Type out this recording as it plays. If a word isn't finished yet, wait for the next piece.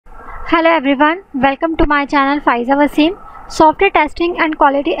Hello everyone, welcome to my channel फाइज़ा Wasim. Software testing and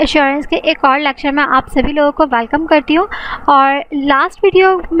quality assurance के एक और lecture में आप सभी लोगों को वेलकम करती हूँ। और लास्ट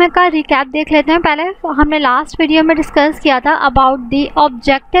वीडियो में का रिकैप देख लेते हैं। पहले हमने लास्ट वीडियो में डिस्कस किया था about the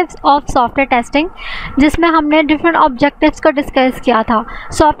objectives of software testing, जिसमें हमने डिफरेंट ऑब्जेक्टिव्स को डिस्कस किया था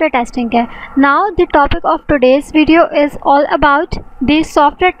सॉफ्टवेयर टेस्टिंग के। Now the topic of today's video is all about the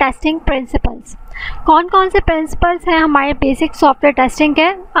software testing principles. कौन कौन से प्रिंसिपल्स हैं हमारे बेसिक सॉफ्टवेयर टेस्टिंग के,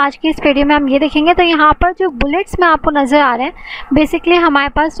 आज की इस वीडियो में हम ये देखेंगे। तो यहाँ पर जो बुलेट्स में आपको नज़र आ रहे हैं, बेसिकली हमारे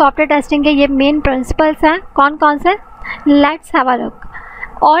पास सॉफ्टवेयर टेस्टिंग के ये मेन प्रिंसिपल्स हैं। कौन कौन से? Let's have a look.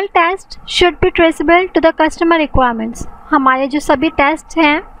 All test should be traceable to the customer requirements. हमारे जो सभी टेस्ट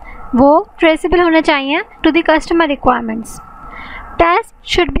हैं वो ट्रेसेबल होने चाहिए to the customer requirements. Test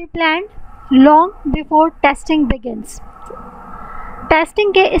should be planned long before testing begins.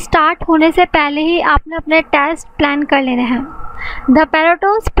 Testing के स्टार्ट होने से पहले ही आपने अपने टेस्ट प्लान कर लेने हैं। The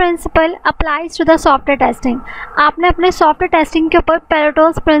पैरेटोस principal applies to the software testing. आपने अपने सॉफ्टवेयर टेस्टिंग के ऊपर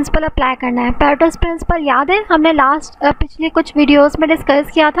पैरेटोस प्रिंसिपल अप्लाई करना है। पैरेटोस प्रिंसिपल याद है, हमने पिछले कुछ वीडियोस में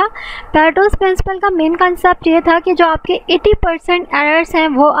डिस्कस किया था। पैरेटोस प्रिंसिपल का मेन कंसेप्ट ये था कि जो आपके 80% एरर्स हैं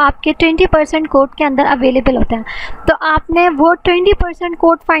वो आपके 20% कोड के अंदर अवेलेबल होते हैं। तो आपने वो 20%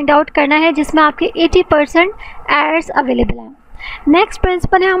 कोड फाइंड आउट करना है जिसमें आपके 80% एरर्स अवेलेबल हैं। नेक्स्ट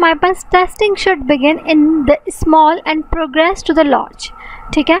प्रिंसिपल है हमारे पास, testing should begin in the small and progress to the large.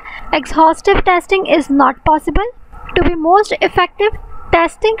 ठीक है, exhaustive testing is not possible. To be most effective,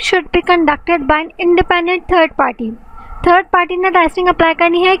 testing should be conducted by an independent third party. Third party ने testing apply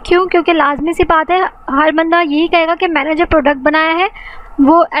करनी है। क्यों? क्योंकि लाजमी सी बात है, हर बंदा यही कहेगा कि मैंने जो प्रोडक्ट बनाया है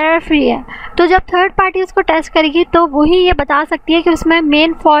वो एरर फ्री है। तो जब थर्ड पार्टी उसको टेस्ट करेगी तो वही ये बता सकती है कि उसमें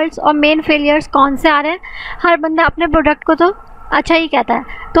मेन फॉल्ट्स और मेन फेलियर्स कौन से आ रहे हैं। हर बंदा अपने प्रोडक्ट को तो अच्छा ही कहता है।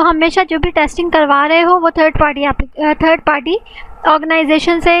 तो हमेशा जो भी टेस्टिंग करवा रहे हो वो थर्ड पार्टी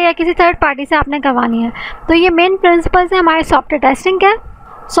ऑर्गेनाइजेशन से या किसी थर्ड पार्टी से आपने करवानी है। तो ये मेन प्रिंसिपल्स हैं हमारे सॉफ्टवेयर टेस्टिंग के।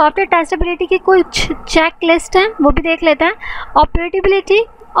 सॉफ्टवेयर टेस्टेबिलिटी की कुछ चेक लिस्ट हैं, वो भी देख लेते हैं। ऑपरेटेबिलिटी,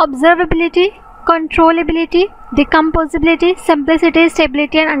 observability, controllability, डिकम्पोजिबिलिटी, simplicity,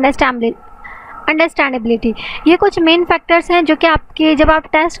 stability and understandability. ये कुछ मेन फैक्टर्स हैं जो कि आपके जब आप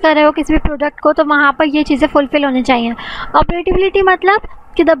टेस्ट कर रहे हो किसी भी प्रोडक्ट को तो वहाँ पर ये चीज़ें फुलफिल होनी चाहिए। ऑपरेटेबिलिटी मतलब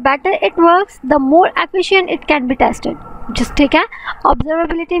कि the better it works the more efficient it can be tested. Just ठीक है।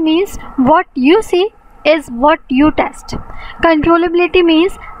 Observability means what you see is what you test. Controllability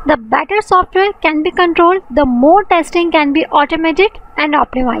means the better software can be controlled, the more testing can be automated and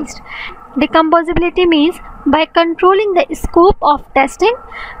optimized. Decomposability means by controlling the scope of testing,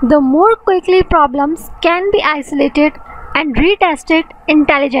 the more quickly problems can be isolated and retested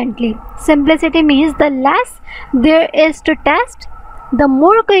intelligently. Simplicity means the less there is to test, the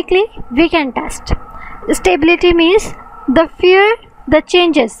more quickly we can test. Stability means the fewer the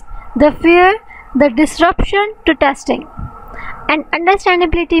changes, the disruption to testing. And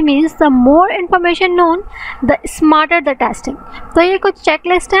understandability means the more information known, the smarter the testing. तो ये कुछ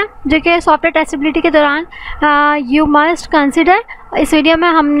checklist हैं जो कि software testability के दौरान you must consider. इस video में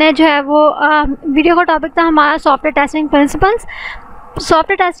हमने जो है वो वीडियो का टॉपिक था हमारा software testing principles.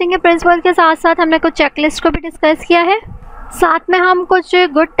 Software testing के प्रिंसिपल के साथ साथ हमने कुछ चेकलिस्ट को भी डिस्कस किया है। साथ में हम कुछ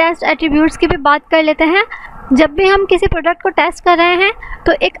गुड टेस्ट एट्रीब्यूट्स की भी बात कर लेते हैं। जब भी हम किसी प्रोडक्ट को टेस्ट कर रहे हैं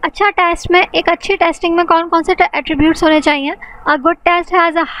तो एक अच्छा टेस्ट में, एक अच्छी टेस्टिंग में कौन कौन से एट्रीब्यूट्स होने चाहिए? A good taste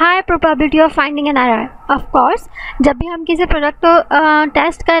has a high probability of finding an error. Of course, जब भी हम किसी प्रोडक्ट को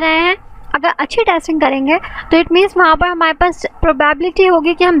टेस्ट कर रहे हैं, अगर अच्छी टेस्टिंग करेंगे तो इट मीन्स वहाँ पर हमारे पास प्रोबेबिलिटी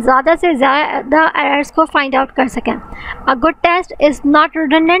होगी कि हम ज़्यादा से ज़्यादा एरर्स को फाइंड आउट कर सकें। A good taste is not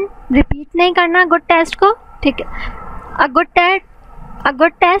redundant, repeat नहीं करना गुड टेस्ट को। ठीक है, a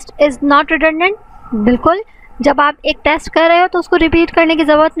good taste is not redundant. बिल्कुल, जब आप एक टेस्ट कर रहे हो तो उसको रिपीट करने की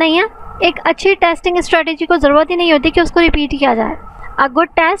ज़रूरत नहीं है। एक अच्छी टेस्टिंग स्ट्रेटेजी को ज़रूरत ही नहीं होती कि उसको रिपीट किया जाए। A good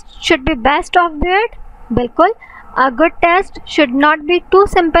taste should be best of weird. बिल्कुल, a good taste should not be to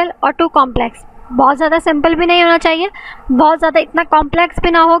simple और टू कॉम्प्लेक्स। बहुत ज़्यादा सिंपल भी नहीं होना चाहिए, बहुत ज़्यादा इतना कॉम्प्लेक्स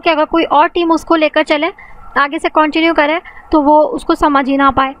भी ना हो कि अगर कोई और टीम उसको लेकर चले, आगे से कंटिन्यू करे तो वो उसको समझ ही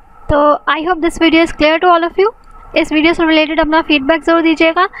ना पाए। तो I hope this video is clear to all of you. इस वीडियो से रिलेटेड अपना फीडबैक ज़रूर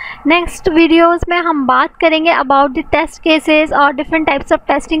दीजिएगा। नेक्स्ट वीडियोस में हम बात करेंगे अबाउट द टेस्ट केसेस और डिफरेंट टाइप्स ऑफ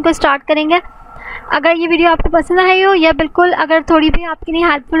टेस्टिंग को स्टार्ट करेंगे। अगर ये वीडियो आपको पसंद आई हो या बिल्कुल अगर थोड़ी भी आपके लिए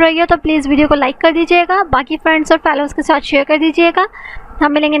हेल्पफुल रही हो तो प्लीज़ वीडियो को लाइक कर दीजिएगा, बाकी फ्रेंड्स और फैलोज़ के साथ शेयर कर दीजिएगा।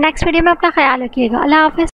 हम मिलेंगे नेक्स्ट वीडियो में। अपना ख्याल रखिएगा। अल्लाह हाफ़िज़।